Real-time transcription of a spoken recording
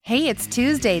Hey, it's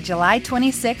Tuesday, July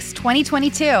 26,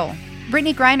 2022.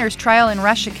 Brittney Griner's trial in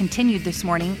Russia continued this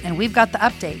morning, and we've got the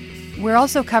update. We're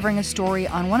also covering a story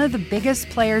on one of the biggest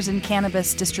players in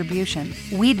cannabis distribution,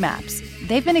 Weedmaps.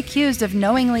 They've been accused of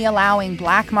knowingly allowing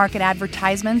black market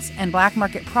advertisements and black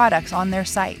market products on their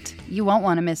site. You won't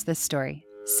want to miss this story,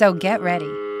 so get ready.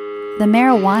 The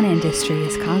marijuana industry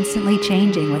is constantly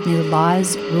changing with new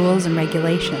laws, rules, and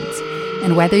regulations.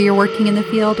 And whether you're working in the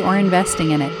field or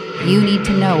investing in it, you need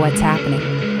to know what's happening.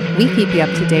 We keep you up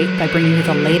to date by bringing you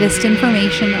the latest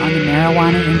information on the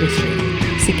marijuana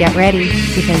industry. So get ready,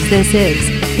 because this is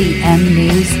the M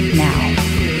News Now.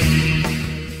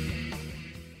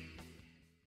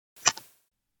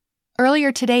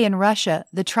 Earlier today in Russia,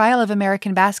 the trial of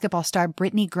American basketball star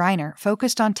Brittney Griner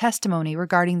focused on testimony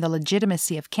regarding the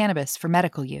legitimacy of cannabis for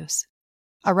medical use.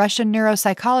 A Russian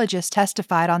neuropsychologist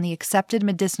testified on the accepted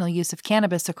medicinal use of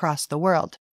cannabis across the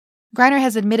world. Griner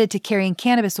has admitted to carrying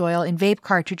cannabis oil in vape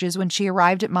cartridges when she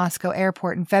arrived at Moscow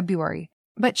airport in February,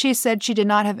 but she said she did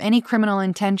not have any criminal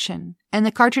intention, and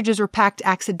the cartridges were packed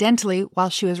accidentally while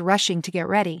she was rushing to get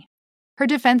ready. Her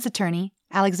defense attorney,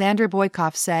 Alexander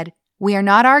Boykov, said, "We are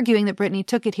not arguing that Brittney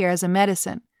took it here as a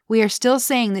medicine. We are still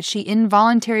saying that she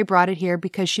involuntarily brought it here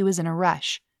because she was in a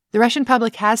rush. The Russian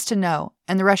public has to know,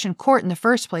 and the Russian court in the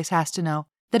first place has to know,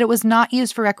 that it was not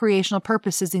used for recreational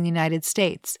purposes in the United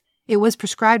States. It was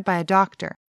prescribed by a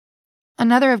doctor."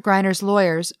 Another of Griner's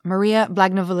lawyers, Maria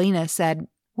Blagnovalina, said,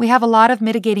 "We have a lot of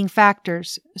mitigating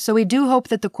factors, so we do hope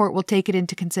that the court will take it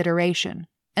into consideration.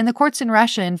 And the courts in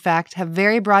Russia, in fact, have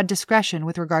very broad discretion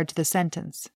with regard to the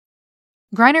sentence."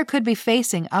 Griner could be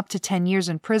facing up to 10 years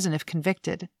in prison if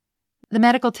convicted. The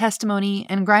medical testimony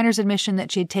and Griner's admission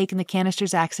that she had taken the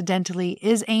canisters accidentally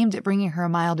is aimed at bringing her a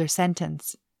milder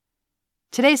sentence.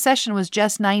 Today's session was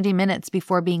just 90 minutes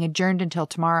before being adjourned until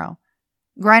tomorrow.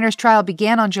 Griner's trial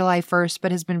began on July 1st,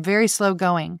 but has been very slow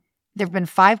going. There have been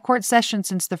 5 court sessions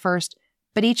since the first,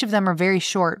 but each of them are very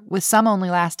short, with some only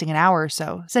lasting an hour or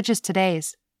so, such as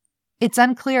today's. It's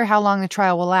unclear how long the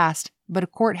trial will last, but a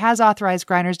court has authorized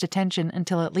Griner's detention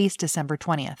until at least December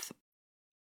 20th.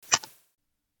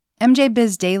 MJ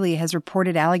Biz Daily has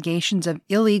reported allegations of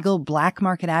illegal black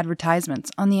market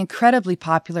advertisements on the incredibly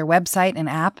popular website and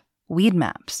app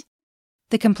Weedmaps.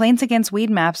 The complaints against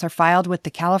Weedmaps are filed with the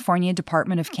California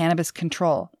Department of Cannabis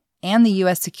Control and the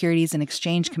U.S. Securities and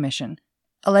Exchange Commission,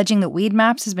 alleging that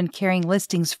Weedmaps has been carrying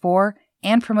listings for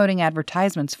and promoting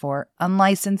advertisements for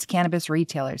unlicensed cannabis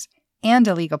retailers and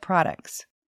illegal products.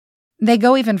 They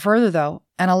go even further, though,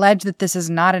 and allege that this is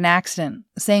not an accident,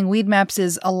 saying Weedmaps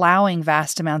is allowing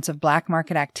vast amounts of black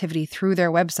market activity through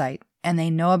their website, and they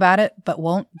know about it but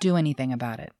won't do anything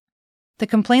about it. The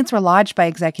complaints were lodged by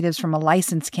executives from a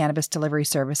licensed cannabis delivery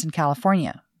service in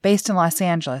California, based in Los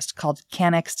Angeles, called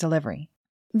Cannabis Delivery.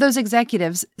 Those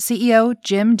executives, CEO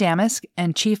Jim Damask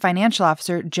and Chief Financial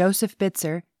Officer Joseph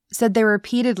Bitzer, said they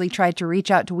repeatedly tried to reach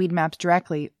out to Weedmaps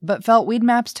directly, but felt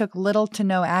Weedmaps took little to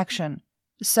no action.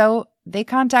 So they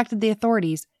contacted the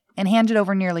authorities and handed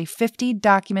over nearly 50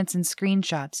 documents and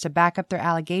screenshots to back up their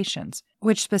allegations,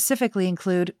 which specifically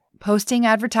include posting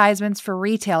advertisements for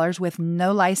retailers with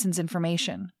no license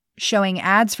information, showing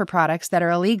ads for products that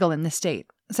are illegal in the state,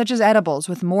 such as edibles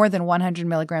with more than 100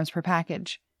 milligrams per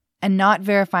package, and not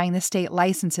verifying the state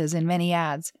licenses in many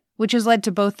ads, which has led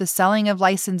to both the selling of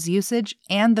license usage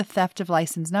and the theft of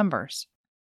license numbers.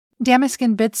 Damask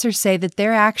and Bitzer say that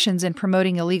their actions in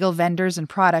promoting illegal vendors and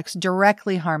products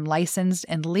directly harm licensed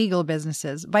and legal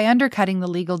businesses by undercutting the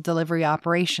legal delivery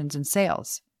operations and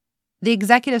sales. The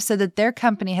executive said that their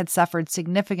company had suffered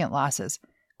significant losses,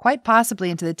 quite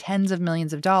possibly into the tens of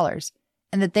millions of dollars,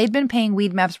 and that they'd been paying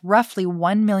Weedmaps roughly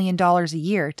 $1 million a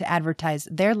year to advertise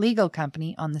their legal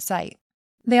company on the site.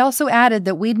 They also added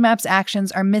that Weedmaps'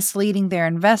 actions are misleading their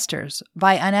investors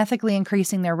by unethically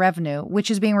increasing their revenue,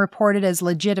 which is being reported as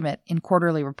legitimate in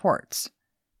quarterly reports.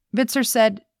 Bitzer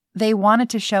said they wanted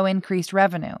to show increased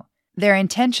revenue. They're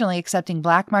intentionally accepting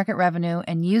black market revenue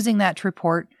and using that to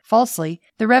report, falsely,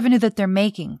 the revenue that they're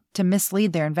making to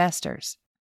mislead their investors.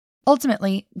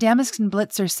 Ultimately, Damask and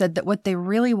Bitzer said that what they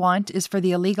really want is for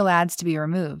the illegal ads to be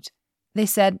removed. They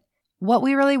said, "What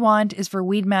we really want is for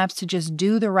Weedmaps to just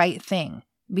do the right thing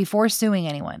before suing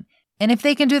anyone. And if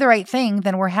they can do the right thing,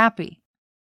 then we're happy."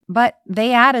 But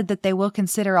they added that they will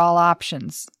consider all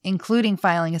options, including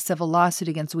filing a civil lawsuit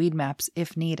against Weedmaps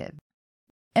if needed.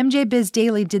 MJ Biz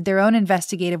Daily did their own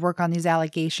investigative work on these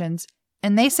allegations,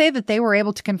 and they say that they were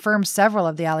able to confirm several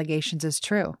of the allegations as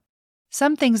true.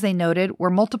 Some things they noted were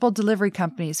multiple delivery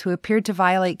companies who appeared to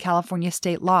violate California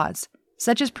state laws,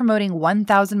 such as promoting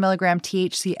 1,000 milligram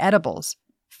THC edibles,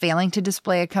 failing to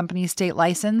display a company's state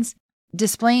license,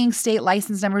 displaying state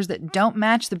license numbers that don't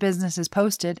match the businesses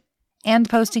posted, and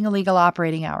posting illegal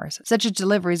operating hours, such as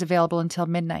deliveries available until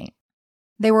midnight.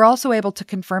 They were also able to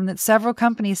confirm that several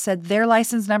companies said their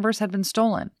license numbers had been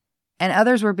stolen, and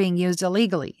others were being used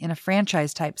illegally in a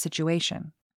franchise-type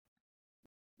situation.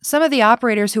 Some of the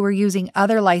operators who were using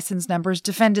other license numbers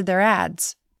defended their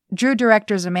ads. Drew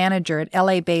Director is a manager at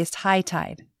LA-based High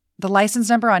Tide. The license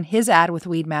number on his ad with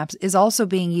Weedmaps is also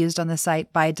being used on the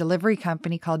site by a delivery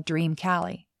company called Dream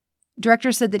Cali.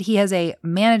 Director said that he has a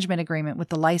management agreement with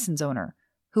the license owner,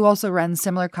 who also runs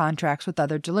similar contracts with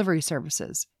other delivery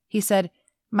services. He said,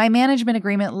 "My management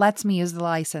agreement lets me use the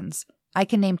license. I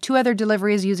can name 2 other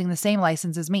deliveries using the same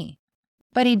license as me."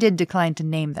 But he did decline to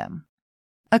name them.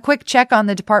 A quick check on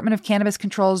the Department of Cannabis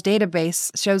Control's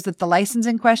database shows that the license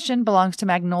in question belongs to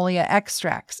Magnolia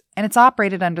Extracts, and it's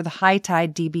operated under the High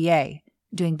Tide DBA,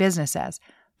 doing business as,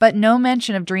 but no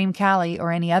mention of Dream Cali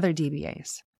or any other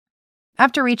DBAs.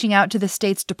 After reaching out to the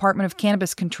state's Department of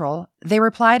Cannabis Control, they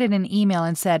replied in an email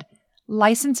and said,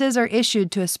 "Licenses are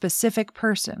issued to a specific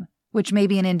person, which may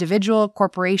be an individual,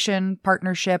 corporation,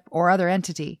 partnership, or other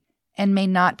entity, and may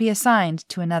not be assigned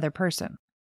to another person."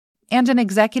 And an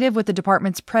executive with the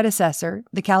department's predecessor,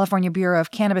 the California Bureau of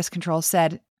Cannabis Control,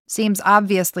 said, "Seems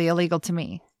obviously illegal to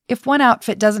me. If one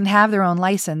outfit doesn't have their own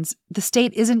license, the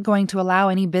state isn't going to allow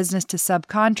any business to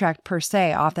subcontract per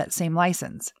se off that same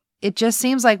license. It just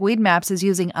seems like Weedmaps is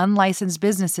using unlicensed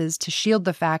businesses to shield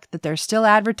the fact that they're still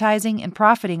advertising and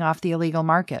profiting off the illegal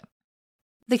market."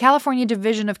 The California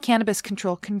Division of Cannabis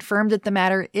Control confirmed that the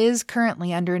matter is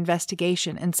currently under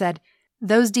investigation and said,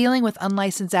 "Those dealing with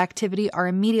unlicensed activity are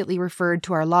immediately referred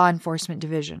to our law enforcement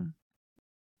division."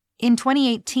 In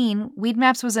 2018,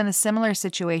 Weedmaps was in a similar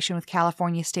situation with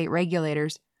California state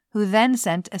regulators, who then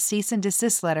sent a cease and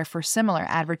desist letter for similar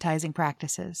advertising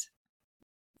practices.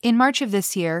 In March of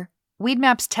this year,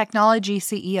 Weedmaps technology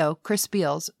CEO Chris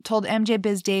Beals told MJ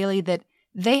Biz Daily that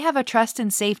they have a trust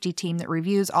and safety team that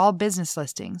reviews all business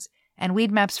listings, and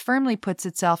Weedmaps firmly puts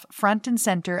itself front and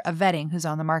center of vetting who's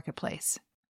on the marketplace.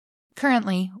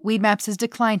 Currently, Weedmaps has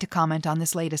declined to comment on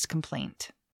this latest complaint.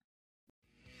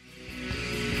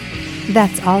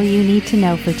 That's all you need to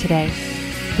know for today.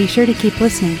 Be sure to keep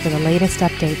listening for the latest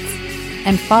updates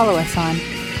and follow us on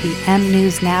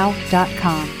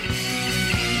themnewsnow.com.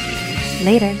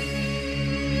 Later.